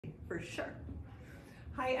for sure.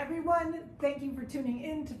 Hi everyone, thank you for tuning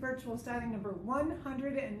in to virtual styling number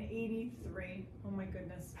 183. Oh my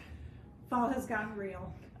goodness, fall has gotten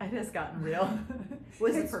real. It has gotten real. It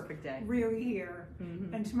was a perfect day. Really here.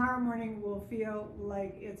 And tomorrow morning will feel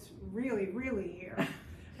like it's really, really here.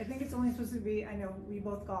 I think it's only supposed to be, I know we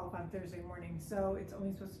both golf on Thursday morning, so it's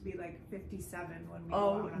only supposed to be like 57 when we go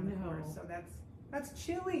out on the course. So that's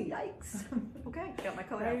chilly. Yikes. Okay, got my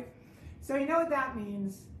coat Right? out. So you know what that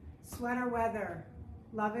means. Sweater weather.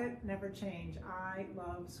 Love it, never change. I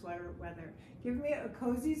love sweater weather. Give me a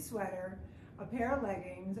cozy sweater, a pair of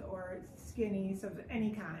leggings or skinnies of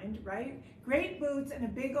any kind, right? Great boots and a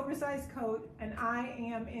big oversized coat, and I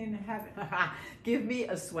am in heaven. Give me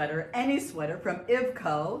a sweater, any sweater from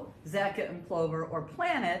BK&CO, Jacket and Plover, or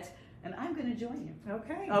Planet, and I'm going to join you.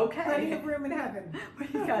 Okay. Okay. Plenty of room in heaven.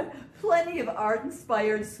 We've got plenty of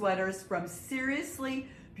art-inspired sweaters from seriously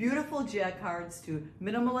beautiful jacquards to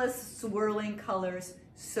minimalist swirling colors.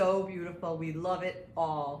 So beautiful. We love it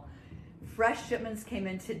all. Fresh shipments came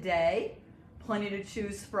in today. Plenty to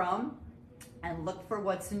choose from. And look for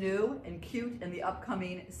what's new and cute in the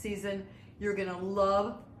upcoming season. You're going to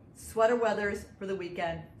love sweater weathers for the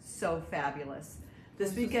weekend. So fabulous.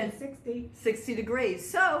 This weekend, 60 degrees.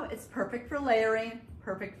 So it's perfect for layering,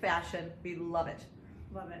 perfect fashion. We love it.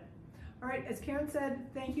 Love it. All right, as Karen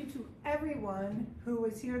said, thank you to everyone who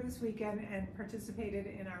was here this weekend and participated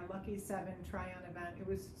in our Lucky 7 try-on event. It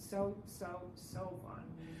was so fun.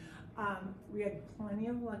 We had plenty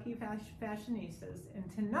of lucky fashionistas, and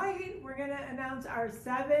tonight we're going to announce our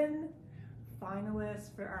 7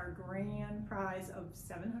 finalists for our grand prize of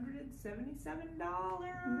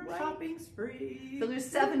 $777 shopping spree. So there's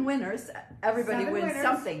 7 winners. Everybody wins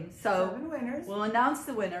something. So 7 winners. We'll announce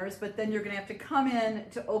the winners, but then you're going to have to come in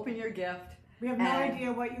to open your gift. We have no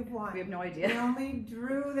idea what you've won. We have no idea. We only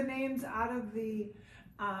drew the names out of the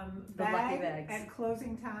lucky bags at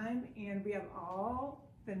closing time, and we have all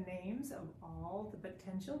the names of all the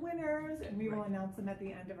potential winners, and we will announce them at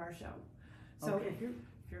the end of our show. So if you're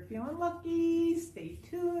feeling lucky, stay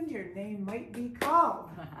tuned. Your name might be called.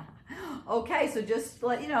 Okay, so just to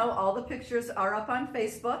let you know, all the pictures are up on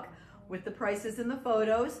Facebook with the prices and the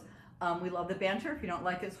photos. We love the banter. If you don't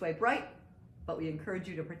like it, swipe right. But we encourage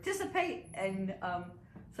you to participate and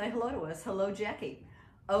say hello to us. Hello, Jackie.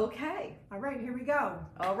 Okay. All right, here we go.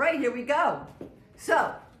 All right, here we go.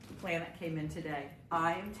 So, Planet came in today.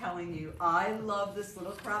 I am telling you, I love this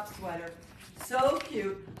little crop sweater. So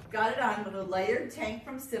cute. Got it on with a layered tank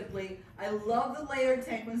from Simply. I love the layered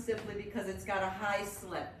tank from Simply because it's got a high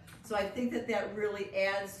slit. So I think that that really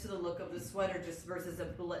adds to the look of the sweater just versus a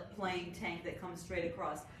plain tank that comes straight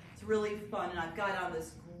across. It's really fun. And I've got on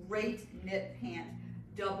this great knit pant,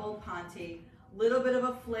 double ponte, little bit of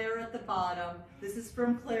a flare at the bottom. This is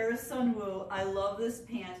from Clara Sunwoo. I love this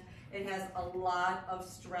pant. It has a lot of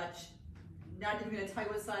stretch. Not even going to tell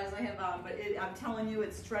you what size I have on, but I'm telling you,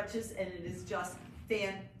 it stretches and it is just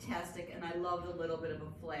fantastic. And I love the little bit of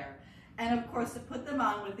a flare. And of course, to put them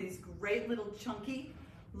on with these great little chunky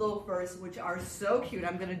loafers, which are so cute.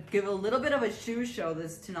 I'm going to give a little bit of a shoe show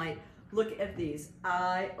this tonight. Look at these.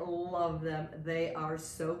 I love them. They are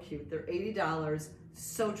so cute. They're $80.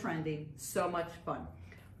 So trendy. So much fun.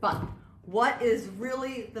 But what is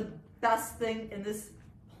really the best thing in this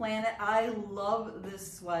Planet? I love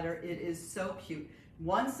this sweater. It is so cute.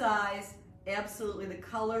 One size, absolutely. The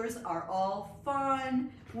colors are all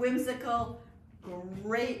fun, whimsical,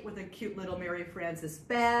 great with a cute little Mary Frances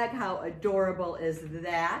bag. How adorable is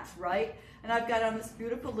that, right? And I've got on this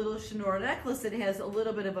beautiful little chinois necklace that has a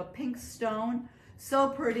little bit of a pink stone. So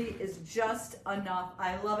pretty, is just enough.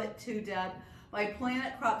 I love it too, Deb. My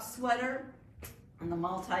Planet crop sweater and the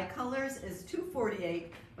multi-colors is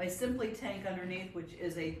 $248. My Simply tank underneath, which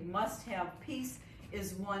is a must-have piece,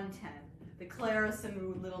 is $110. The Clara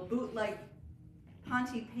Sunwoo little bootleg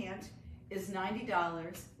ponte pant is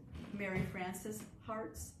 $90. Mary Frances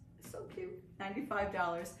hearts, so cute,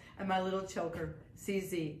 $95. And my little choker,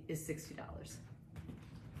 CZ, is $60.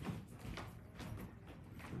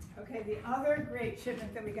 Okay, the other great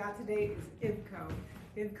shipment that we got today is BK&CO.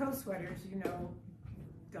 BK&CO sweaters, you know,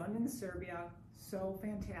 done in Serbia, so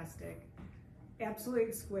fantastic. Absolutely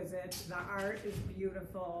exquisite. The art is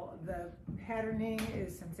beautiful. The patterning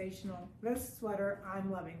is sensational. This sweater I'm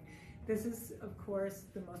loving. This is, of course,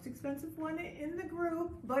 the most expensive one in the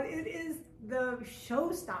group, but it is the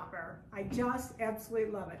showstopper. I just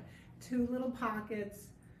absolutely love it. 2 little pockets,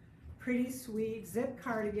 pretty sweet, zip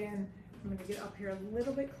cardigan. I'm going to get up here a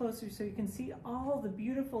little bit closer so you can see all the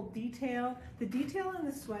beautiful detail. The detail in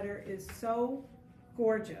the sweater is so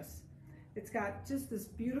gorgeous. It's got just this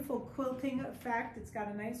beautiful quilting effect. It's got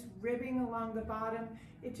a nice ribbing along the bottom.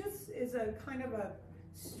 It just is a kind of a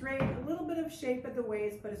straight, a little bit of shape at the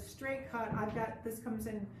waist, but a straight cut. I've got, this comes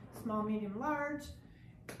in small, medium, large.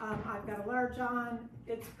 I've got a large on.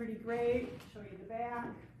 It's pretty great. Show you the back.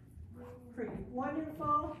 Pretty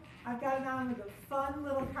wonderful. I've got it on with a fun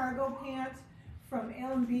little cargo pant from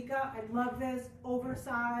BK. I love this,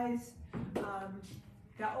 oversized.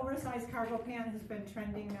 That oversized cargo pant has been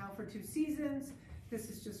trending now for 2 seasons. This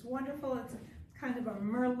is just wonderful. It's kind of a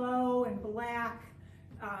Merlot and black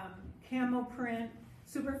camel print.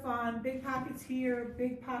 Super fun. Big pockets here,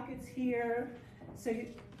 big pockets here. So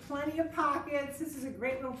plenty of pockets. This is a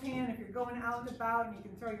great little pant if you're going out and about and you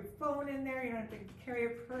can throw your phone in there. You don't have to carry a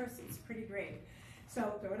purse. It's pretty great.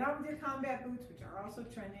 So throw it out with your combat boots, which are also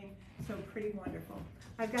trending. So pretty wonderful.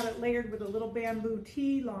 I've got it layered with a little bamboo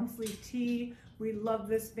tee, long sleeve tee. We love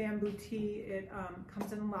this bamboo tee. It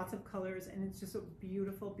comes in lots of colors and it's just a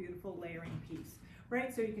beautiful, beautiful layering piece,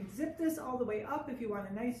 right? So you can zip this all the way up if you want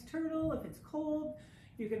a nice turtle, if it's cold.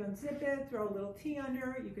 You can unzip it, throw a little tee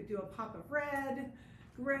under it. You could do a pop of red,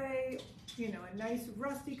 gray, you know, a nice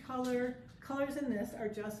rusty color. Colors in this are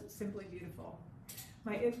just simply beautiful.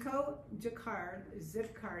 My BK jacquard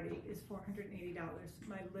zip cardi is $480.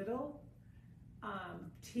 My little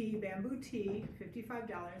tee, bamboo tee,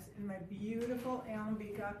 $55. And my beautiful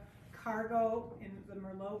BK cargo in the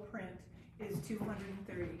Merlot print is $230.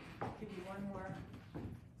 Give you one more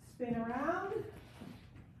spin around.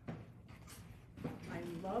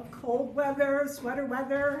 I love cold weather, sweater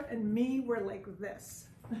weather, and me, we're like this.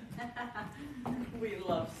 We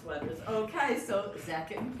love sweaters. Okay, so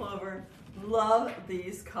Jacket and Clover, love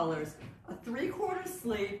these colors. A 3/4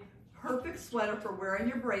 sleeve, perfect sweater for wearing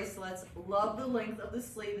your bracelets. Love the length of the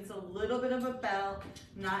sleeve. It's a little bit of a bell,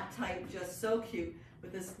 not tight, just so cute.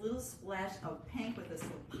 With this little splash of pink with this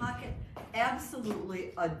little pocket.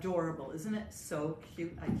 Absolutely adorable. Isn't it so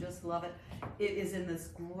cute? I just love it. It is in this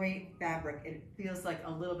great fabric. It feels like a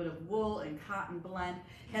little bit of wool and cotton blend.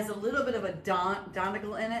 Has a little bit of a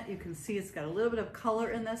donegal in it. You can see it's got a little bit of color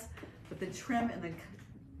in this, but the trim and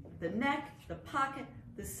the neck, the pocket,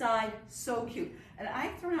 the side, so cute. And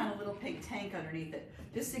I've thrown on a little pink tank underneath it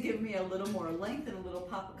just to give me a little more length and a little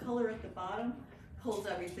pop of color at the bottom. Pulls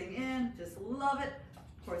everything in, just love it.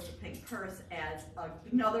 Of course, the pink purse adds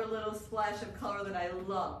another little splash of color that I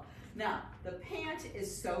love. Now, the pant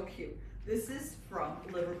is so cute. This is from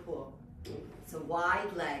Liverpool. It's a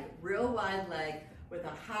wide leg, real wide leg with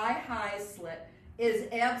a high slit. It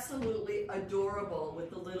is absolutely adorable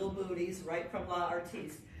with the little booties right from La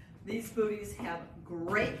Artiste. These booties have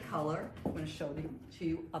great color. I'm going to show them to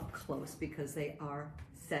you up close because they are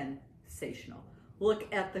sensational.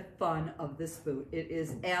 Look at the fun of this boot. It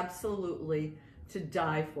is absolutely to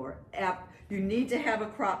die for. You need to have a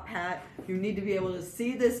crop hat. You need to be able to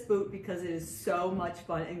see this boot because it is so much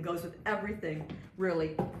fun and goes with everything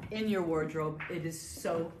really in your wardrobe. It is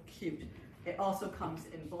so cute. It also comes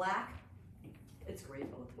in black. It's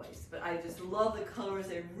great both ways, but I just love the colors.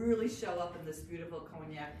 They really show up in this beautiful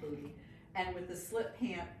cognac booty. And with the slip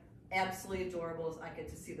pant, absolutely adorable. I get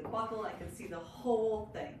to see the buckle. I can see the whole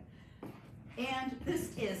thing. And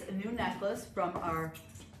this is a new necklace from our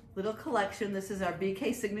little collection. This is our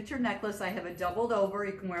BK signature necklace. I have it doubled over.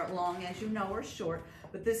 You can wear it long as you know or short.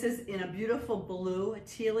 But this is in a beautiful blue, a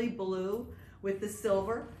tealy blue with the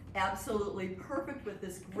silver. Absolutely perfect with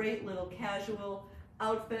this great little casual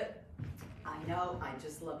outfit. I know, I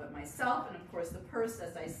just love it myself. And of course the purse,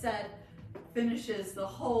 as I said, finishes the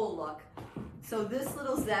whole look. So this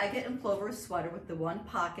little Zagat and Clover sweater with the one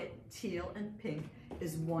pocket, teal and pink,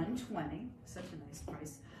 is $120. Such a nice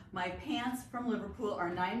price. My pants from Liverpool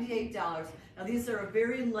are $98. Now these are a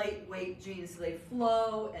very lightweight jeans, so they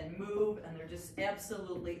flow and move, and they're just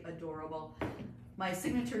absolutely adorable. My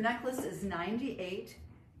signature necklace is $98,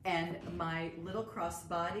 and my little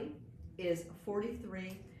crossbody is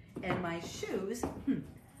 $43, and my shoes,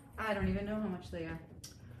 I don't even know how much they are.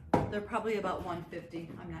 They're probably about $150.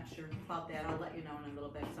 I'm not sure about that. I'll let you know in a little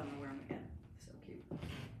bit because I'm gonna wear them again. So cute.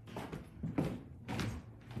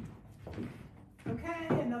 Okay,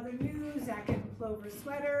 another new Zagat and Clover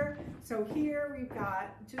sweater. So here we've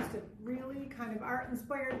got just a really kind of art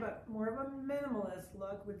inspired, but more of a minimalist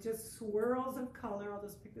look with just swirls of color. I'll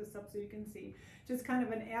just pick this up so you can see. Just kind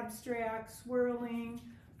of an abstract, swirling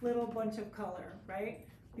little bunch of color, right?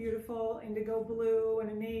 Beautiful indigo blue and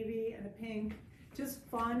a navy and a pink. Just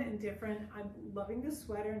fun and different. I'm loving the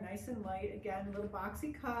sweater, nice and light. Again, a little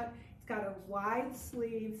boxy cut. It's got a wide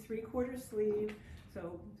sleeve, 3/4 sleeve.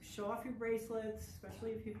 So show off your bracelets,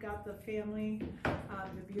 especially if you've got the family,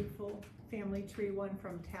 the beautiful family tree one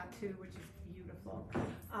from Tattoo, which is beautiful. beautiful.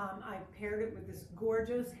 I paired it with this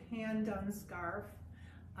gorgeous hand-done scarf,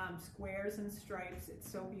 squares and stripes.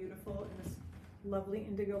 It's so beautiful in this lovely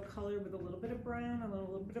indigo color with a little bit of brown, a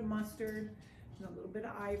little bit of mustard, and a little bit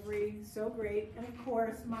of ivory. So great. And of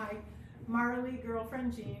course, my Marley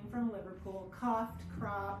girlfriend Jean from Liverpool, cuffed,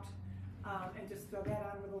 cropped, and just throw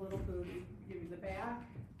that on with a little booty. Give you the back.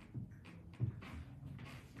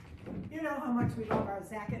 You know how much we love our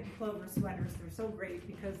Jacket and Clover sweaters. They're so great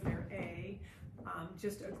because they're A,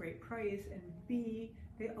 just a great price, and B,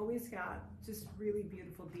 they always got just really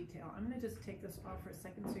beautiful detail. I'm going to just take this off for a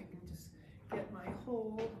second so you can just get my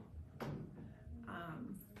whole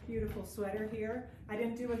beautiful sweater here. I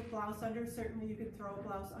didn't do a blouse under. Certainly you could throw a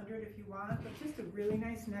blouse under it if you want, but just a really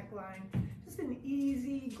nice neckline. Just an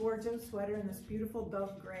easy, gorgeous sweater in this beautiful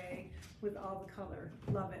dove gray with all the color.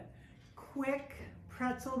 Love it. Quick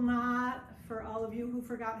pretzel knot for all of you who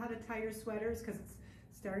forgot how to tie your sweaters, because it's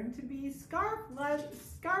starting to be scarf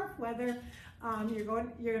weather. You're going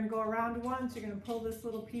to go around once. You're going to pull this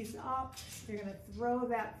little piece up. You're going to throw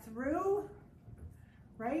that through,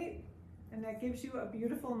 right? And that gives you a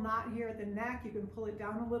beautiful knot here at the neck. You can pull it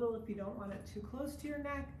down a little if you don't want it too close to your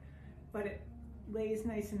neck, but it lays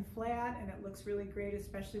nice and flat, and it looks really great,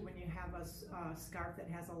 especially when you have a scarf that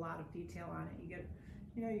has a lot of detail on it.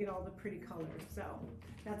 You get all the pretty colors. So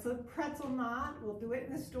that's a pretzel knot. We'll do it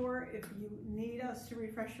in the store if you need us to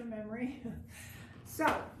refresh your memory. So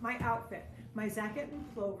my outfit, my Jacket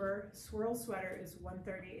and Clover swirl sweater is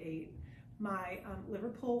 $138. My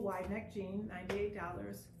Liverpool wide neck jean,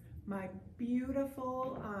 $98. My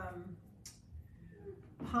beautiful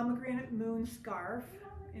pomegranate moon scarf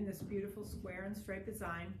in this beautiful square and stripe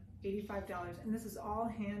design, $85. And this is all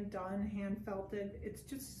hand done, hand felted. It's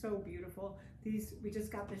just so beautiful. We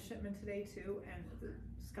just got this shipment today too, and the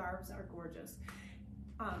scarves are gorgeous.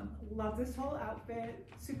 Love this whole outfit.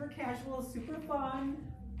 Super casual, super fun.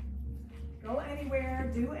 Go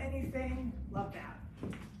anywhere, do anything. Love that.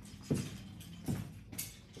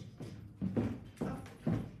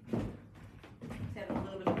 Had a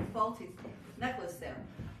little bit of a faulty necklace there.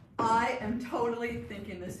 I am totally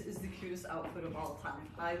thinking this is the cutest outfit of all time.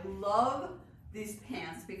 I love these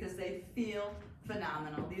pants because they feel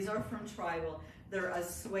phenomenal. These are from Tribal. They're a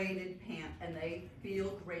suede pant and they feel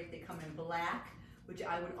great. They come in black, which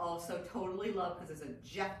I would also totally love because it's a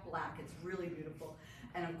jet black. It's really beautiful.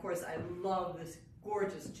 And of course, I love this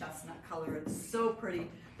gorgeous chestnut color. It's so pretty.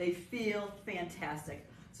 They feel fantastic.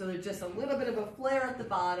 So they're just a little bit of a flare at the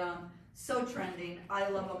bottom. So trending. I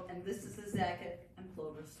love them. And this is a Jacket and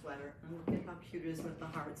Clover sweater. And look at how cute it is with the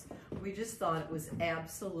hearts. We just thought it was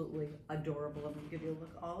absolutely adorable. I'm going to give you a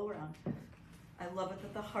look all around. I love it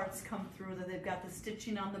that the hearts come through, that they've got the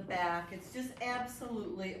stitching on the back. It's just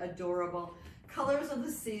absolutely adorable. Colors of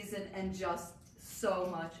the season and just so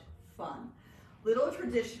much fun. Little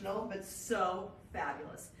traditional, but so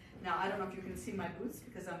fabulous. Now, I don't know if you can see my boots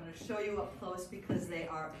because I'm going to show you up close because they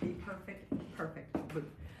are the perfect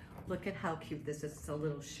boot. Look at how cute this is. It's a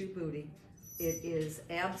little shoe booty. It is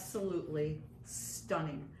absolutely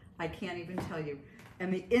stunning. I can't even tell you.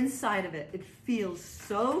 And the inside of it, it feels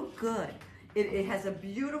so good. It has a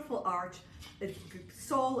beautiful arch. Its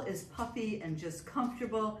sole is puffy and just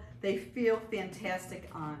comfortable. They feel fantastic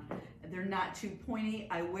on. They're not too pointy.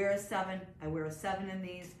 I wear a 7. I wear a 7 in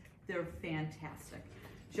these. They're fantastic.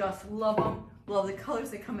 Just love them. Love the colors.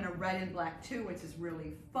 They come in a red and black too, which is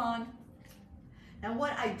really fun. And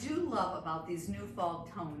what I do love about these new fall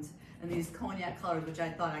tones and these cognac colors, which I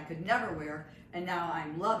thought I could never wear, and now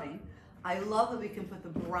I'm loving, I love that we can put the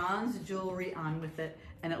bronze jewelry on with it,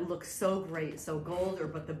 and it looks so great, so golder,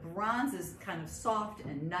 but the bronze is kind of soft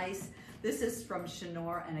and nice. This is from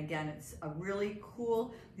Chenor, and again, it's a really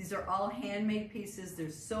cool, these are all handmade pieces.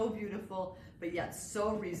 They're so beautiful, but yet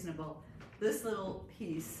so reasonable. This little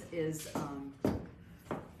piece is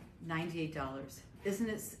 $98. Isn't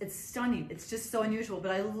it? It's stunning. It's just so unusual,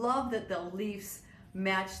 but I love that the leaves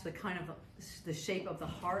match the kind of the shape of the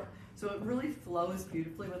heart. So it really flows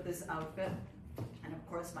beautifully with this outfit. And of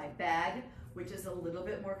course my bag, which is a little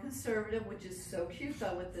bit more conservative, which is so cute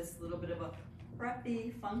though, with this little bit of a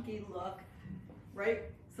preppy, funky look, right?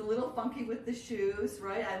 It's a little funky with the shoes,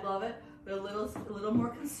 right? I love it, but a little more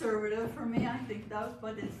conservative for me, I think though,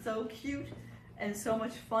 but it's so cute and so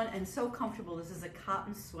much fun and so comfortable. This is a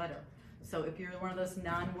cotton sweater. So if you're one of those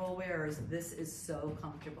non-wool wearers, this is so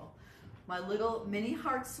comfortable. My little mini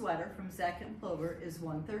heart sweater from Jacket and Clover is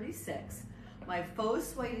 $136. My faux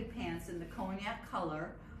suede pants in the cognac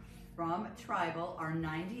color from Tribal are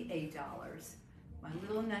 $98. My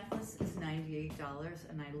little necklace is $98,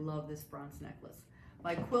 and I love this bronze necklace.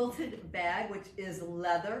 My quilted bag, which is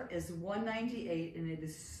leather, is $198, and it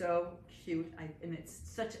is so cute. And it's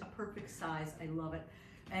such a perfect size. I love it.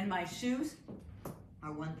 And my shoes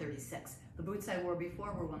are $136. The boots I wore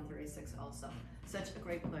before were $136 also. Such a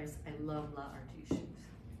great place. I love La Artie shoes.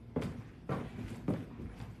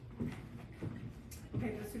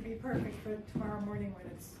 Okay, this would be perfect for tomorrow morning when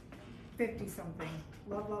it's 50 something.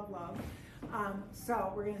 Love, love, love.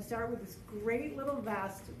 So we're gonna start with this great little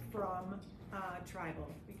vest from Tribal.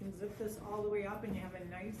 You can zip this all the way up and you have a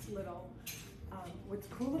nice little, what's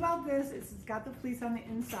cool about this is it's got the fleece on the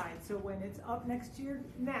inside. So when it's up next to your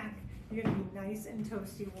neck, you're gonna be nice and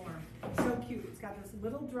toasty warm. So cute. It's got this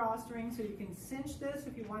little drawstring so you can cinch this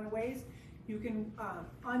if you want a waist. You can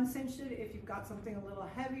uncinch it if you've got something a little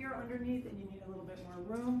heavier underneath and you need a little bit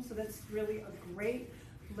more room. So that's really a great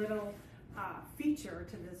little feature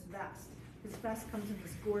to this vest. This vest comes in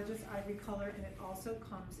this gorgeous ivory color, and it also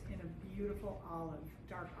comes in a beautiful olive,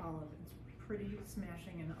 dark olive. It's pretty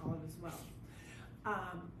smashing in olive as well.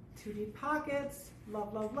 2 deep pockets,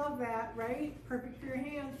 love, love, love that, right? Perfect for your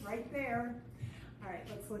hands, right there. All right,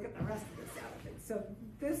 let's look at the rest of this outfit. So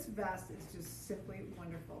this vest is just simply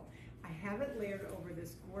wonderful. I have it layered over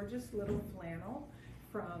this gorgeous little flannel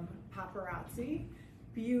from Paparazzi.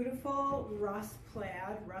 Beautiful rust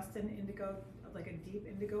plaid, rust and indigo, like a deep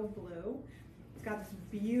indigo blue. It's got this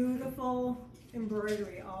beautiful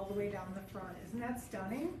embroidery all the way down the front. Isn't that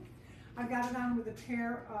stunning? I've got it on with a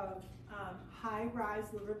pair of high-rise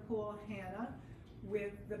Liverpool Hannah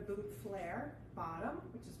with the boot flare bottom,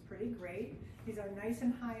 which is pretty great. These are nice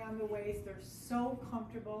and high on the waist. They're so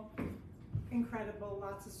comfortable, incredible,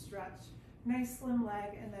 lots of stretch. Nice slim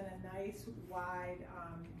leg, and then a nice wide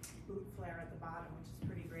boot flare at the bottom, which is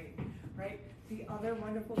pretty great, right? The other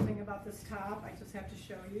wonderful thing about this top, I just have to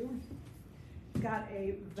show you, it's got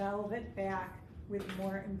a velvet back with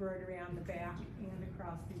more embroidery on the back and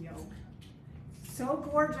across the yoke. So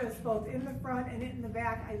gorgeous, both in the front and in the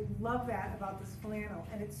back. I love that about this flannel,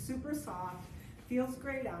 and it's super soft, feels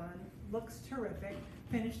great on, looks terrific.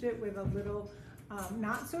 Finished it with a little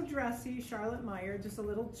not so dressy Charlotte Meyer, just a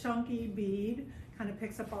little chunky bead, kind of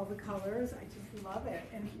picks up all the colors. I just love it.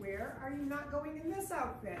 And where are you not going in this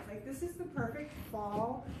outfit? Like, this is the perfect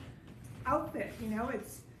fall outfit. You know,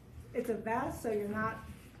 it's a vest, so it's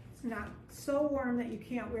not so warm that you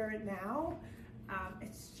can't wear it now.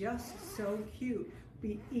 It's just so cute.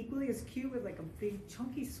 Be equally as cute with like a big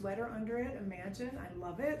chunky sweater under it. Imagine, I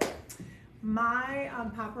love it. My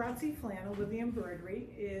Paparazzi flannel with the embroidery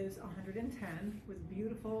is $110 with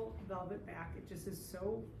beautiful velvet back. It just is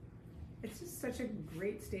so, it's just such a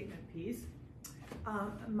great statement piece.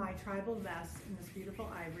 My Tribal vest in this beautiful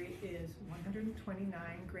ivory is $129,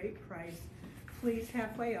 great price. Fleece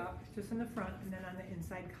halfway up, just in the front, and then on the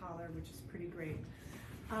inside collar, which is pretty great.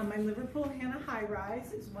 My Liverpool Hannah high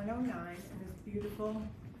rise is $109, and this beautiful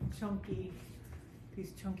chunky,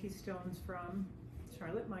 these chunky stones from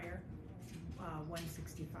Charlotte Meyer,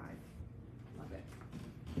 $165. Love it.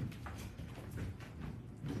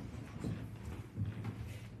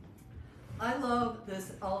 I love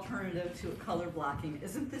this alternative to color blocking.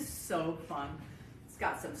 Isn't this so fun? It's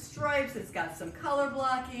got some stripes, it's got some color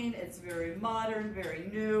blocking, it's very modern, very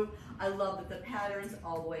new. I love that the pattern's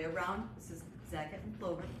all the way around. This is Zacket and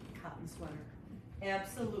Clover cotton sweater.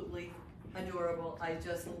 Absolutely adorable. I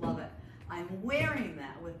just love it. I'm wearing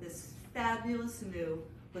that with this fabulous new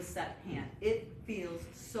lisette pant. It feels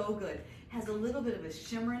so good. Has a little bit of a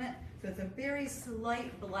shimmer in it, so it's a very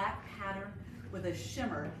slight black pattern with a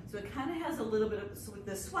shimmer. So it kind of has a little bit of, so with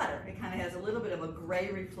this sweater, it kind of has a little bit of a gray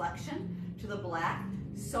reflection to the black.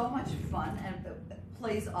 So much fun, and it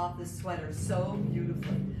plays off this sweater so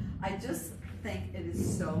beautifully. I just think it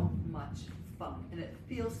is so much fun, and it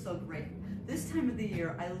feels so great. This time of the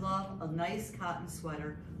year, I love a nice cotton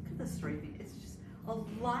sweater. Look at the striping. It's just, a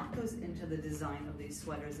lot goes into the design of these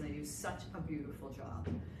sweaters, and they do such a beautiful job.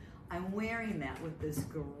 I'm wearing that with this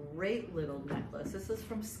great little necklace. This is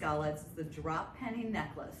from Skelet's. It's the drop penny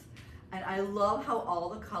necklace. And I love how all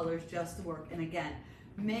the colors just work. And again,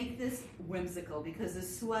 make this whimsical, because the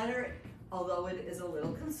sweater, although it is a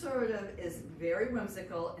little conservative, is very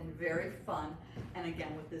whimsical and very fun. And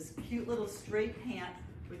again, with this cute little straight pant,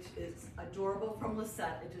 which is adorable from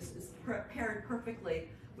Lisette, it just is paired perfectly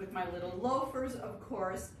with my little loafers, of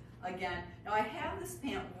course. Again, now I have this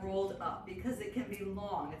pant rolled up because it can be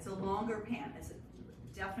long. It's a longer pant. It's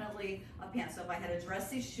definitely a pant. So if I had a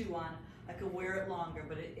dressy shoe on, I could wear it longer,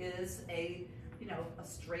 but it is a, you know, a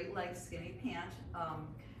straight leg skinny pant.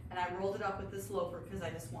 And I rolled it up with this loafer because I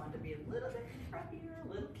just wanted to be a little bit preppier,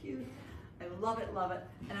 a little cute. I love it, love it.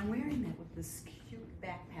 And I'm wearing it with this cute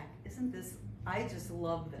backpack. Isn't this, I just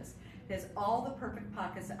love this. Has all the perfect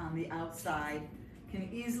pockets on the outside. Can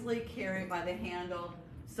easily carry it by the handle.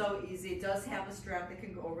 So easy. It does have a strap that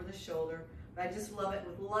can go over the shoulder. But I just love it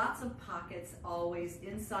with lots of pockets always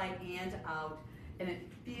inside and out. And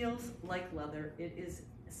it feels like leather. It is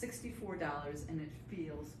 $64 and it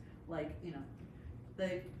feels like, you know,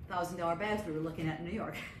 the $1,000 bags we were looking at in New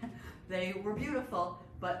York. They were beautiful,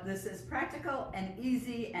 but this is practical and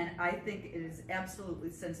easy, and I think it is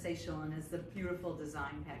absolutely sensational and is the beautiful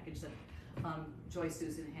design package that Joy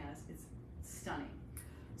Susan has. It's stunning.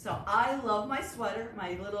 So I love my sweater,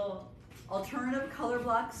 my little alternative color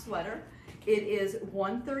block sweater. It is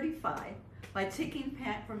 $135. My ticking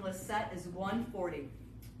pant from Lisette is $140.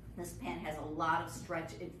 This pant has a lot of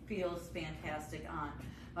stretch. It feels fantastic on.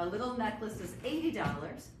 My little necklace is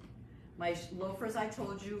 $80. My loafers, I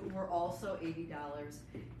told you, were also $80.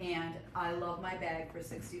 And I love my bag for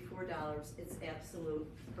 $64. It's absolute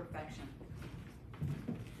perfection.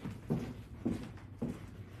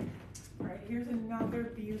 All right, here's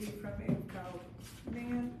another beauty from BK&CO.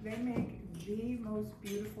 Man, they make the most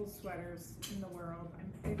beautiful sweaters in the world.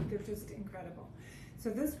 They're just incredible. So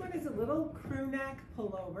this one is a little crew neck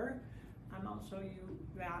pullover. I'll show you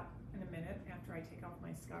that in a minute after I take off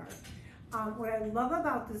my scarf. What I love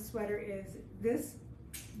about this sweater is this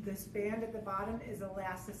band at the bottom is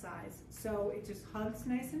elasticized. So it just hugs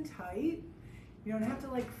nice and tight. You don't have to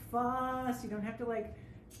like fuss, you don't have to like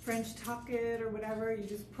French tuck it or whatever. You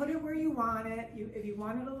just put it where you want it. If you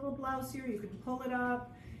want it a little blousier, you can pull it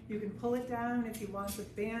up, you can pull it down if you want the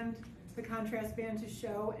band, the contrast band to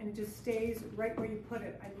show, and it just stays right where you put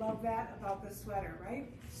it. I love that about this sweater, right?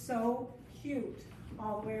 So cute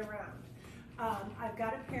all the way around. I've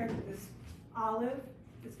got it paired with this olive.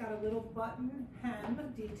 It's got a little button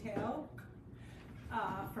hem detail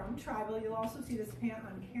from Tribal. You'll also see this pant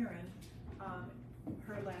on Karen,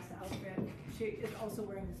 her last outfit. She is also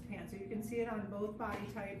wearing this pant, so you can see it on both body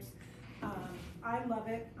types. I love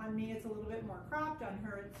it. On me, it's a little bit more cropped. On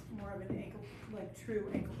her, it's more of an ankle, like true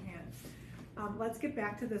ankle pant. Let's get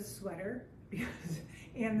back to the sweater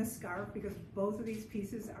and the scarf, because both of these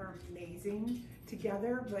pieces are amazing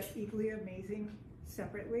together, but equally amazing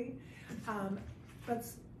separately.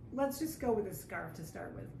 Let's just go with the scarf to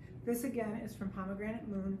start with. This again is from Pomegranate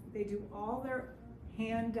Moon. They do all their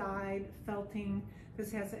hand-dyed felting.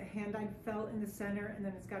 This has a hand-dyed felt in the center, and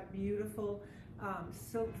then it's got beautiful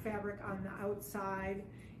silk fabric on the outside.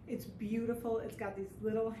 It's beautiful. It's got these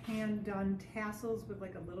little hand-done tassels with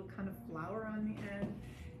like a little kind of flower on the end.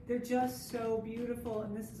 They're just so beautiful,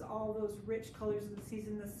 and this is all those rich colors of the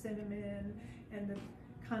season, the cinnamon and the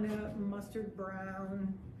kind of mustard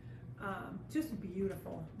brown. Just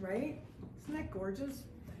beautiful, right? Isn't that gorgeous?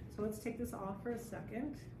 So let's take this off for a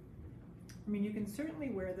second. I mean, you can certainly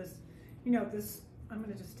wear this, you know, this, I'm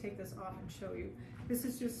gonna just take this off and show you. This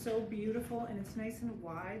is just so beautiful, and it's nice and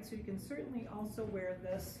wide, so you can certainly also wear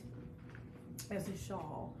this as a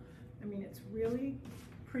shawl. I mean, it's really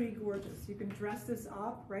pretty gorgeous. You can dress this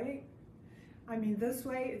up, right? I mean, this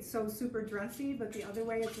way it's so super dressy, but the other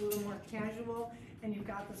way it's a little more casual, and you've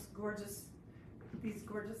got this gorgeous, these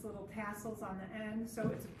gorgeous little tassels on the end, so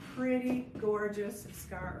it's a pretty gorgeous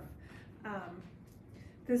scarf.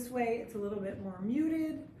 This way it's a little bit more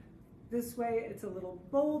muted. This way it's a little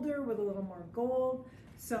bolder with a little more gold.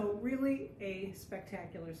 So really a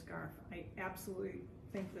spectacular scarf. I absolutely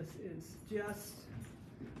think this is just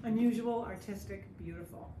unusual, artistic,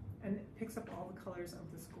 beautiful, and it picks up all the colors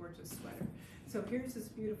of this gorgeous sweater. So here's this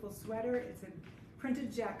beautiful sweater. It's a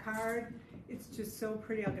printed jacquard. It's just so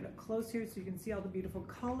pretty. I'll get up close here so you can see all the beautiful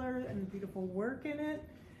color and the beautiful work in it.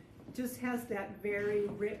 It just has that very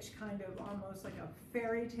rich kind of, almost like a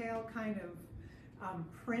fairy tale kind of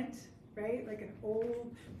print, right? Like an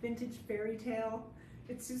old vintage fairy tale.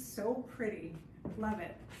 It's just so pretty. Love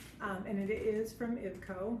it. And it is from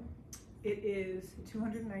BK&CO. It is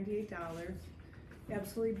 $298.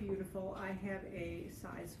 Absolutely beautiful. I have a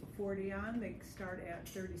size 40 on. They start at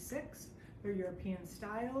 36. They're European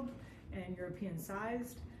styled and European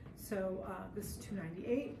sized. So this is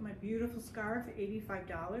 $298. My beautiful scarf,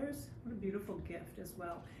 $85. What a beautiful gift as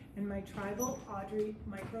well. And my Tribal Audrey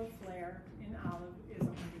Micro Flare in olive is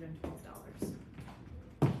 $112.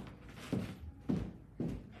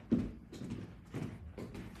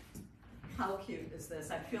 How cute is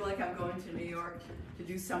this? I feel like I'm going to New York to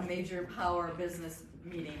do some major power business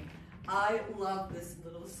meeting. I love this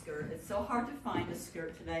little skirt. It's so hard to find a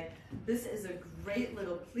skirt today. This is a great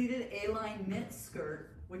little pleated A-line knit skirt,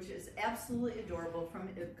 which is absolutely adorable from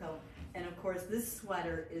BK&CO. And of course, this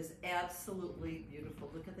sweater is absolutely beautiful.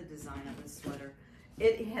 Look at the design of this sweater.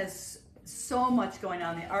 It has so much going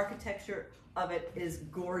on. The architecture of it is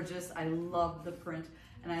gorgeous. I love the print,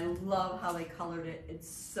 and I love how they colored it. It's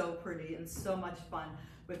so pretty and so much fun.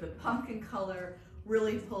 With the pumpkin color,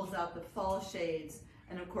 really pulls out the fall shades.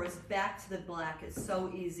 And of course, back to the black is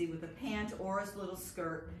so easy with a pant or a little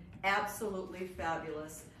skirt. Absolutely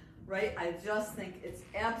fabulous, right? I just think it's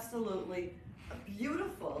absolutely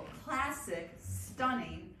beautiful, classic,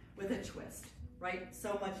 stunning with a twist, right?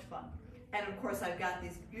 So much fun. And of course, I've got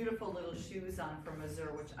these beautiful little shoes on from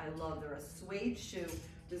Missouri, which I love. They're a suede shoe,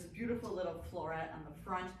 this beautiful little floret on the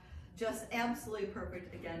front. Just absolutely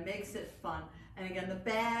perfect. Again, makes it fun. And again, the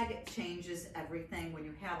bag changes everything. When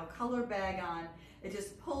you have a color bag on, it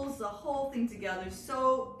just pulls the whole thing together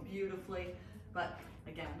so beautifully. But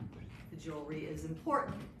again, the jewelry is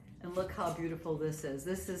important. And look how beautiful this is.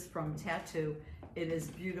 This is from Tattoo. It is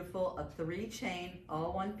beautiful, a 3-chain,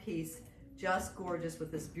 all one piece, just gorgeous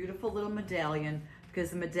with this beautiful little medallion,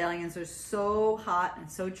 because the medallions are so hot and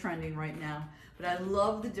so trending right now. But I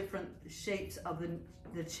love the different shapes of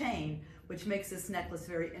the chain, which makes this necklace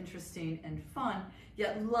very interesting and fun,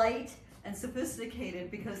 yet light and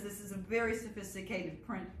sophisticated, because this is a very sophisticated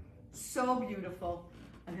print. So beautiful.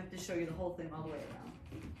 I have to show you the whole thing all the way around.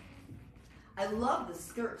 I love the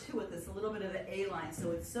skirt too, with this a little bit of the A-line,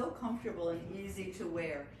 so it's so comfortable and easy to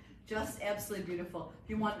wear. Just absolutely beautiful. If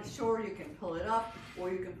you want it short, you can pull it up,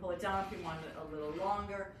 or you can pull it down if you want it a little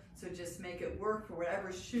longer. So just make it work for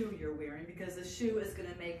whatever shoe you're wearing, because the shoe is going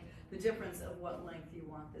to make the difference of what length you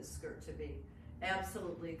want this skirt to be.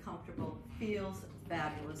 Absolutely comfortable, feels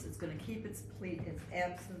fabulous. It's going to keep its pleat. It's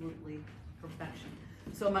absolutely perfection.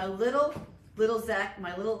 So my little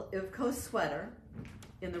Ivco sweater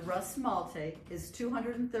in the Rust Malte is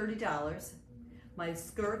 $230. My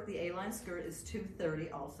skirt, the A-line skirt, is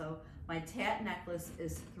 $230 also. My tat necklace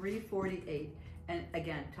is $348. And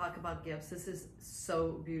again, talk about gifts. This is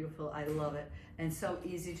so beautiful. I love it. And so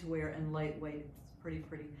easy to wear and lightweight. It's pretty,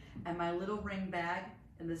 pretty. And my little ring bag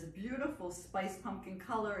in this beautiful spice pumpkin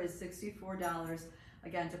color is $64.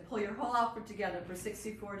 Again, to pull your whole outfit together for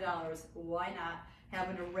 $64, why not have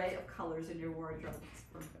an array of colors in your wardrobe? It's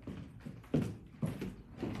perfect.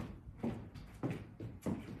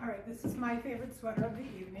 All right, this is my favorite sweater of the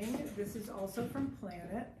evening. This is also from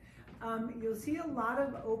Planet. You'll see a lot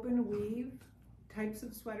of open weave types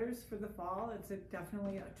of sweaters for the fall. It's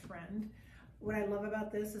definitely a trend. What I love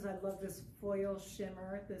about this is I love this foil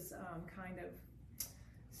shimmer, this kind of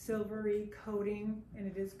silvery coating, and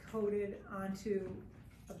it is coated onto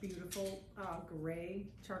a beautiful gray,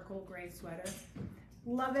 charcoal gray sweater.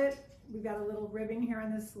 Love it. We've got a little ribbing here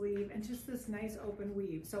on the sleeve and just this nice open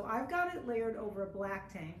weave. So I've got it layered over a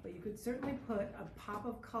black tank, but you could certainly put a pop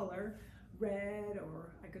of color, red, or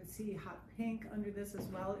I could see hot pink under this as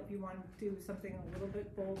well if you want to do something a little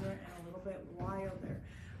bit bolder and a little bit wilder.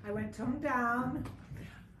 I went toned down,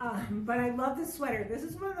 but I love this sweater. This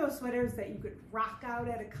is one of those sweaters that you could rock out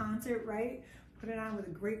at a concert, right? Put it on with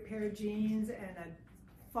a great pair of jeans and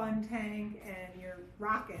a fun tank and you're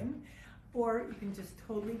rocking. Or you can just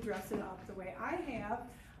totally dress it up the way I have.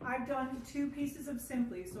 I've done 2 pieces of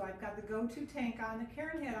Simply. So I've got the go-to tank on that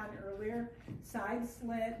Karen had on earlier, side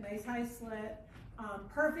slit, nice high slit,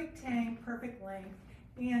 perfect tank, perfect length.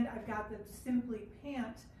 And I've got the Simply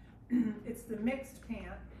pant. It's the mixed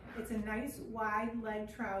pant. It's a nice wide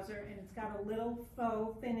leg trouser, and it's got a little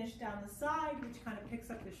faux finish down the side, which kind of picks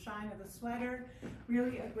up the shine of the sweater.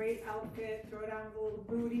 Really a great outfit. Throw it on with a little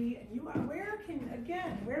booty, and you are, where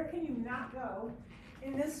can you not go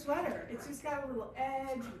in this sweater? It's just got a little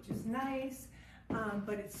edge, which is nice,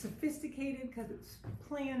 but it's sophisticated because it's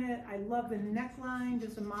Planet. I love the neckline,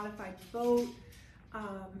 just a modified boat.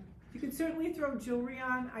 You could certainly throw jewelry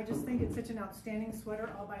on. I just think it's such an outstanding sweater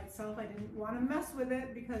all by itself. I didn't want to mess with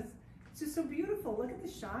it because it's just so beautiful. Look at the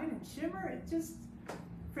shine and shimmer. It just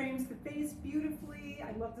frames the face beautifully.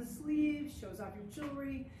 I love the sleeves, shows off your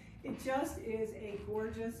jewelry. It just is a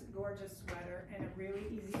gorgeous, gorgeous sweater and a really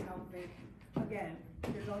easy outfit. Again,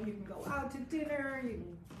 you can go out to dinner. You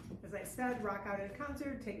can, as I said, rock out at a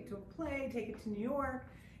concert, take it to a play, take it to New York.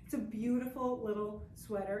 It's a beautiful little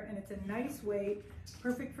sweater, and it's a nice weight,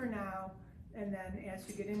 perfect for now. And then as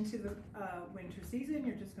you get into the winter season,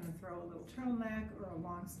 you're just going to throw a little turtleneck or a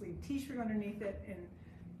long sleeve t-shirt underneath it, and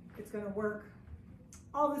it's going to work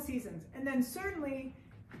all the seasons. And then certainly,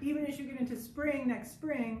 even as you get into spring, next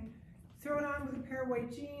spring, throw it on with a pair of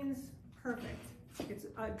white jeans, perfect. It's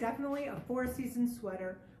definitely a 4-season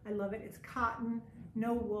sweater. I love it. It's cotton,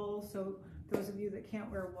 no wool, so those of you that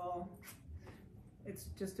can't wear wool, it's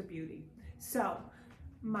just a beauty. So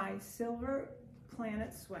my silver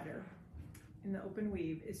Planet sweater in the open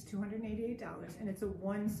weave is $288, and it's a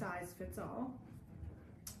one size fits all.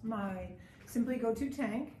 My Simply Go-To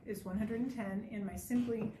tank is 110, and my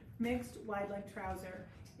Simply Mixed Wide Leg Trouser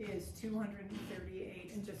is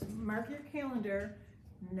 238. And just mark your calendar,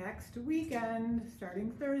 next weekend,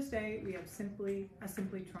 starting Thursday, we have a Simply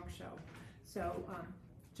Trunk show. So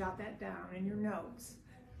jot that down in your notes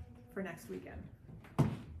for next weekend.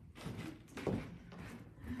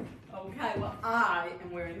 Okay, well, I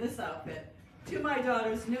am wearing this outfit to my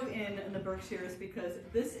daughter's new inn in the Berkshires because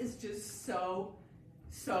this is just so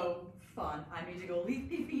fun. I need to go leaf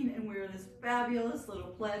peeping and wear this fabulous little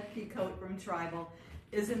plaid pea coat from Tribal.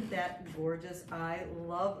 Isn't that gorgeous? I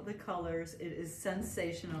love the colors. It is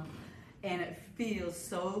sensational and it feels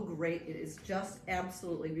so great. It is just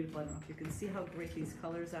absolutely beautiful. I don't know if you can see how great these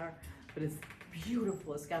colors are, but it's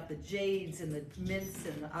beautiful. It's got the jades and the mints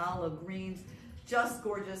and the olive greens. Just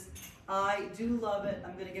gorgeous. I do love it.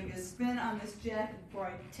 I'm going to give you a spin on this jacket before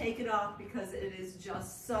I take it off because it is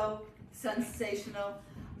just so sensational.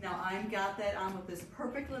 Now I've got that on with this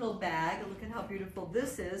perfect little bag. Look at how beautiful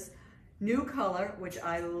this is. New color, which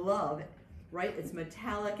I love, right? It's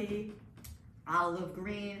metallic-y, olive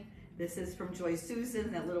green. This is from Joy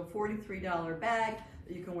Susan, that little $43 bag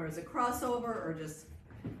that you can wear as a crossover or just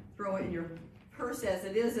throw it in your purse as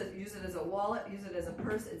it is. Use it as a wallet, use it as a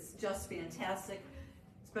purse. It's just fantastic,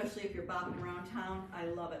 especially if you're bopping around town. I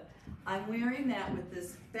love it. I'm wearing that with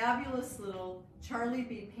this fabulous little Charlie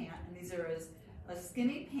B pant, and these are a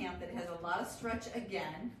skinny pant that has a lot of stretch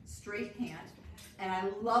again, straight pant, and I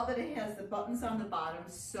love that it has the buttons on the bottom,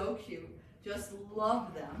 so cute. Just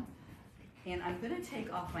love them. And I'm going to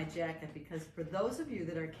take off my jacket because for those of you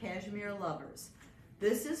that are cashmere lovers,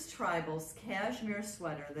 this is Tribal's cashmere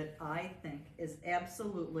sweater that I think is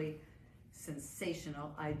absolutely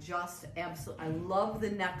sensational. I love the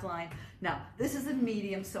neckline. Now, this is a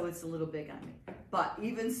medium, so it's a little big on me. But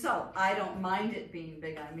even so, I don't mind it being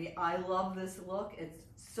big on me. I love this look. It's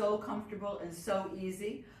so comfortable and so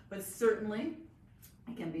easy, but certainly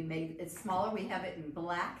it can be made, it's smaller. We have it in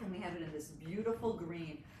black and we have it in this beautiful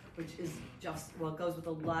green, which is just, well, it goes with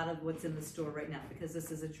a lot of what's in the store right now because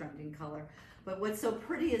this is a trending color. But what's so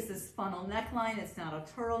pretty is this funnel neckline. It's not a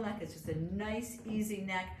turtleneck, it's just a nice, easy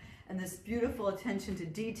neck. And this beautiful attention to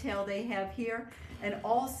detail they have here. And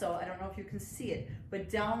also, I don't know if you can see it, but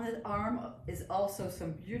down the arm is also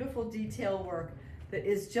some beautiful detail work that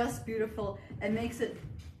is just beautiful and makes it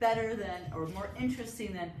better than, or more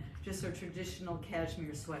interesting than, just a traditional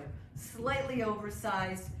cashmere sweater. Slightly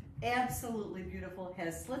oversized, absolutely beautiful,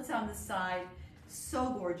 has slits on the side,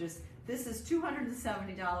 so gorgeous. This is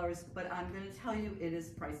 $270, but I'm going to tell you it is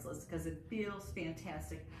priceless because it feels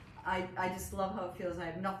fantastic. I just love how it feels. I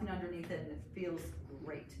have nothing underneath it and it feels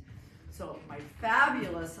great. So my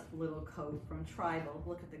fabulous little coat from Tribal,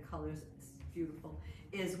 look at the colors, it's beautiful,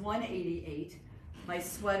 is $188. My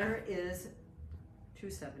sweater is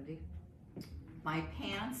 $270. My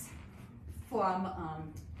pants from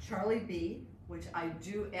Charlie B, which I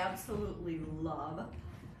do absolutely love,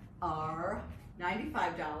 are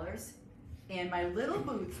 $95. And my little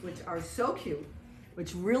boots, which are so cute,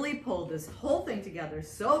 which really pulled this whole thing together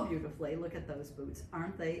so beautifully. Look at those boots.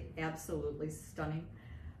 Aren't they absolutely stunning?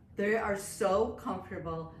 They are so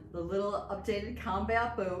comfortable. The little updated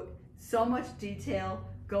combat boot, so much detail,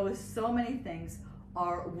 go with so many things,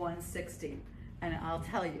 are $160. And I'll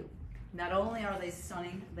tell you, not only are they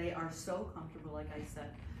stunning, they are so comfortable, like I said.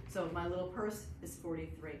 So my little purse is $43.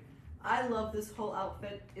 I love this whole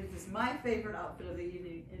outfit. It is my favorite outfit of the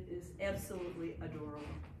evening. It is absolutely adorable.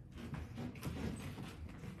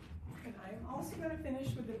 And I'm also going to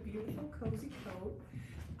finish with a beautiful cozy coat.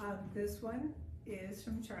 This one is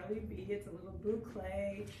from Charlie B. It's a little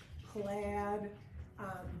boucle, plaid,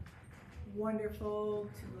 wonderful,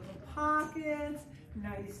 2 little pockets,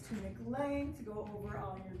 nice tunic length to go over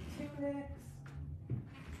all your tunics.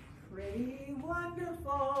 Pretty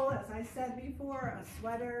wonderful. As I said before, a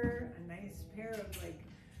sweater, a nice pair of, like,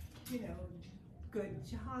 you know, good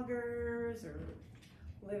joggers or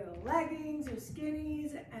little leggings or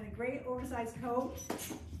skinnies and a great oversized coat.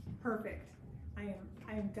 Perfect. I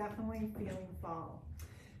am definitely feeling fall.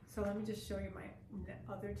 So let me just show you my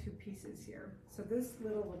other 2 pieces here. So this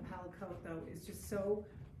little lapel coat though is just so,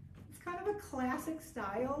 it's kind of a classic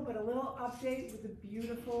style, but a little update with the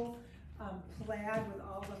beautiful plaid with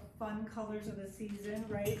all the fun colors of the season,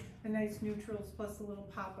 right? The nice neutrals plus a little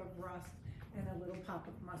pop of rust and a little pop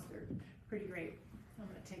of mustard. Pretty great. I'm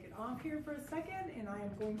going to take it off here for a second and I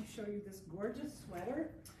am going to show you this gorgeous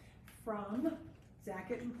sweater from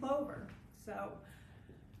Jacket and Plover. So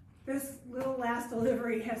This little last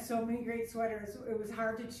delivery has so many great sweaters. It was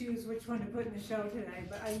hard to choose which one to put in the show today,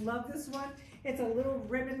 but I love this one. It's a little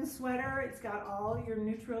ribbon sweater. It's got all your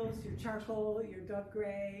neutrals, your charcoal, your dove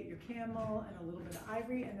gray, your camel, and a little bit of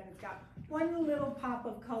ivory, and then it's got one little pop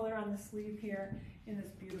of color on the sleeve here in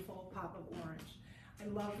this beautiful pop of orange. I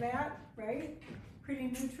love that, right? Pretty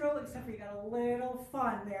neutral, except for you got a little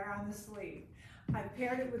fun there on the sleeve. I've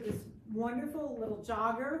paired it with this wonderful little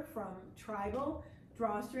jogger from Tribal.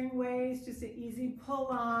 Drawstring waist, just an easy pull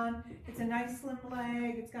on. It's a nice slim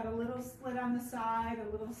leg. It's got a little slit on the side,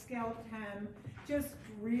 a little scalloped hem. Just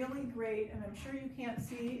really great, and I'm sure you can't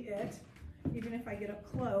see it, even if I get up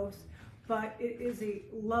close, but it is a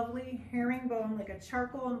lovely herringbone, like a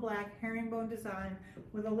charcoal and black herringbone design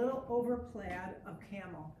with a little over plaid of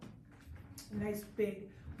camel. A nice big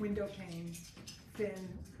window pane, thin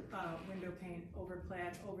window pane over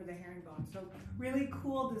plaid over the herringbone. So really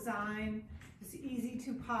cool design. It's easy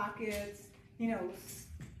to pockets, you know,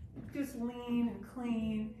 just lean and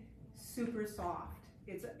clean, super soft.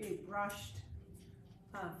 It's a brushed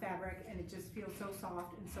fabric, and it just feels so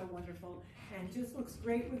soft and so wonderful, and just looks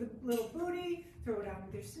great with a little booty. Throw it on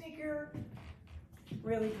with your sneaker.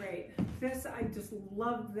 Really great. This, I just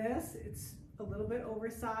love this. It's a little bit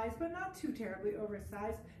oversized, but not too terribly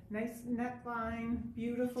oversized. Nice neckline,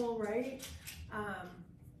 beautiful, right?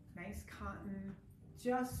 Nice cotton,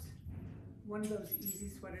 just one of those easy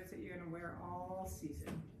sweaters that you're gonna wear all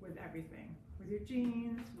season with everything, with your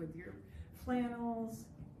jeans, with your flannels,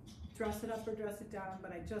 dress it up or dress it down,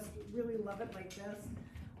 but I just really love it like this,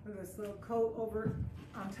 with this little coat over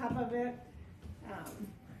on top of it.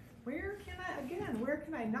 Where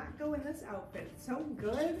can I not go in this outfit? So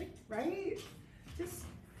good, right? Just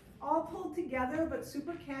all pulled together, but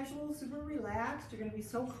super casual, super relaxed. You're gonna be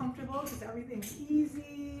so comfortable because everything's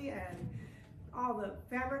easy, and all the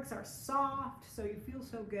fabrics are soft, so you feel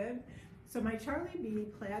so good. So my Charlie B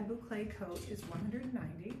plaid boucle coat is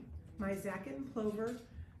 $190. My Zacket and Plover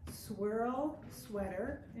swirl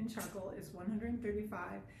sweater in charcoal is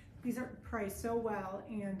 $135. These are priced so well,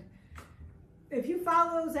 and if you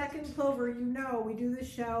follow Zacket and Plover, you know we do this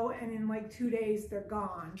show, and in like 2 days they're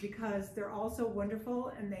gone because they're all so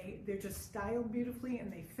wonderful, and they're just styled beautifully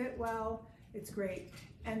and they fit well. It's great.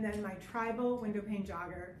 And then my Tribal window pane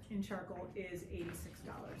jogger in charcoal is $86.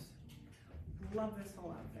 Love this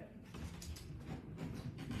whole outfit.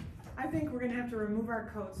 I think we're gonna have to remove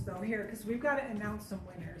our coats though here, because we've got to announce some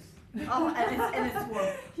winners. Oh, and it's warm.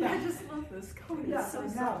 Yeah. I just love this coat. Yeah, It's so I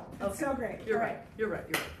know. soft. It's Okay. so great. You're All right. You're right.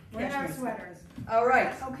 We're in our sweaters. All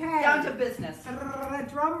right. Okay. Down to business.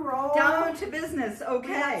 Drum roll. Down to business. We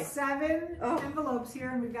Okay. got 7 envelopes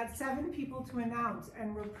here, and we've got 7 people to announce,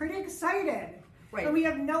 and we're pretty excited. Right. But we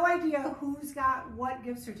have no idea who's got what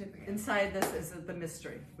gift certificate. Inside this is the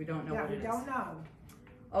mystery. We don't know what it is. We don't know.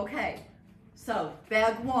 Okay. So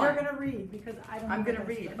bag one. You're gonna read because I don't know. I'm gonna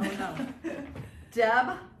read. Oh no.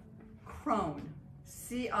 Deb Crone.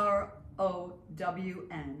 CROWN.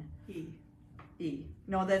 E.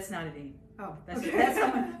 No, that's not an E. Oh,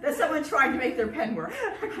 That's someone trying to make their pen work.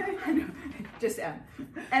 Okay. I know. Just M.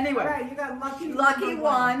 Anyway. All right, you got lucky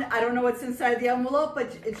one. I don't know what's inside the envelope,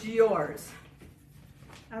 but it's yours.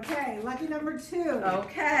 Okay, lucky number 2.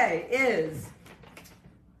 Okay, is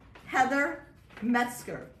Heather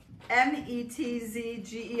Metzger.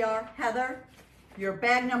 METZGER. Heather, your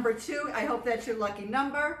bag number 2. I hope that's your lucky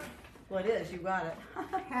number. Well, it is. You got it.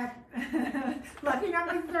 Lucky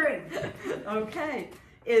number 3. Okay,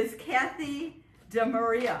 is Kathy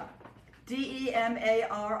DeMaria.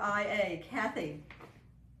 DEMARIA. Kathy.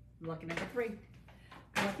 Lucky number 3.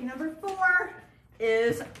 Lucky number 4.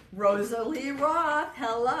 Is Rosalie Roth.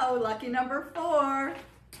 Hello, lucky number 4.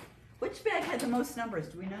 Which bag had the most numbers?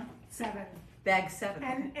 Do we know? 7. Bag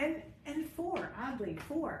 7. And 4. Oddly,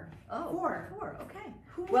 4. Oh, 4. Okay.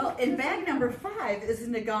 Who Well, in bag number 5 is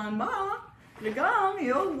Nagan Ma. Nagan,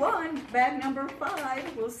 you won bag number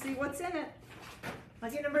 5. We'll see what's in it.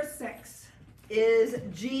 Lucky number 6. Is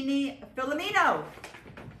Jeannie Filomeno.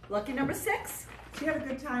 Lucky number 6. She had a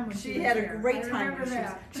good time when She was had a here. great I time. remember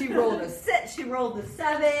that. She rolled a 6. She rolled the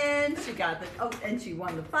 7. She got the and she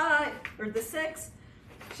won the 5 or the 6.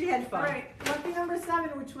 She had fun. All right, lucky number 7,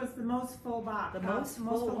 which was the most full box. The most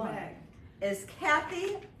full one bag. Is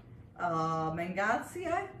Kathy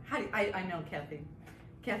Mangazia. I know Kathy.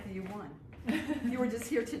 Kathy, you won. You were just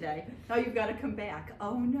here today. Now you've got to come back.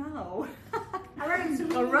 Oh no. All right, so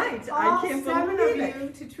we All right. all I can't 7 believe of it. you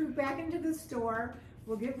to troop back into the store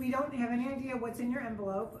We don't have any idea what's in your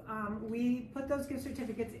envelope. We put those gift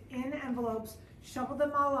certificates in envelopes, shuffle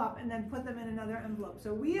them all up, and then put them in another envelope.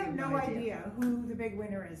 So we have no idea who the big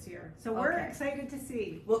winner is here. So we're excited to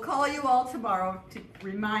see. We'll call you all tomorrow to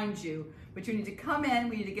remind you, but you need to come in,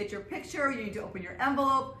 we need to get your picture, you need to open your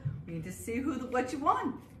envelope, we need to see what you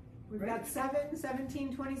won. We've got 7,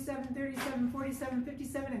 17, 27, 37, 47,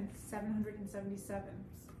 57, and 777.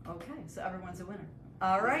 Okay, so everyone's a winner.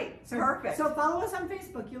 All right, so, perfect. So follow us on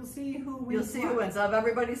Facebook. You'll see who wins. You'll see who wins. I'll have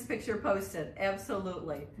everybody's picture posted.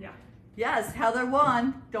 Absolutely. Yeah. Yes, Heather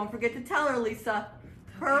won. Don't forget to tell her, Lisa.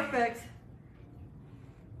 Perfect.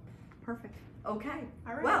 Perfect. Okay.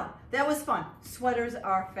 All right. Well, that was fun. Sweaters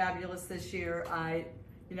are fabulous this year. My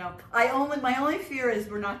only fear is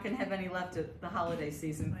we're not going to have any left at the holiday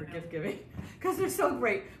season for gift giving because they're so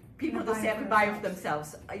great. People just have to buy them for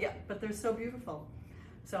themselves. Yeah, but they're so beautiful.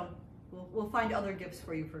 So we'll find other gifts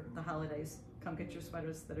for you for the holidays. Come get your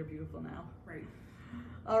sweaters that are beautiful now. Right.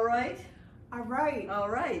 All right. All right. All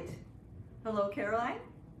right. Hello, Caroline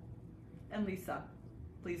and Lisa.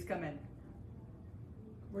 Please come in.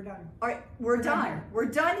 We're done. All right, we're done. We're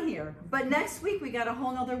done here. But next week we got a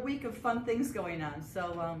whole nother week of fun things going on.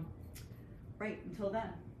 So, right, until then.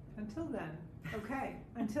 Until then. Okay.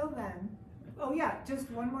 Until then. Oh yeah, just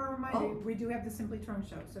one more reminder. Oh. We do have the Simply Trunk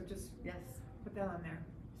Show, so just put that on there.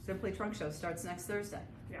 Simply Trunk Show starts next Thursday.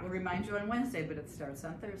 Yeah. We'll remind you on Wednesday, but it starts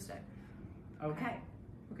on Thursday. Okay.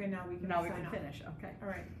 Okay, now we can finish. Okay. All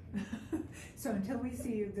right. So until we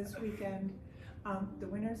see you this weekend, the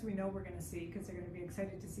winners we know we're going to see because they're going to be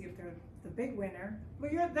excited to see if they're the big winner.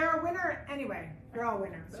 Well, they're a winner anyway. You're all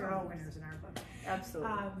winners. You're all winners in our book.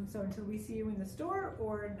 Absolutely. So until we see you in the store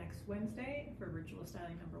or next Wednesday for Virtual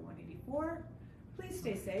Styling number 184, please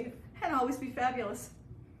stay safe And always be fabulous.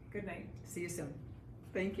 Good night. See you soon.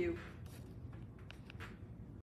 Thank you.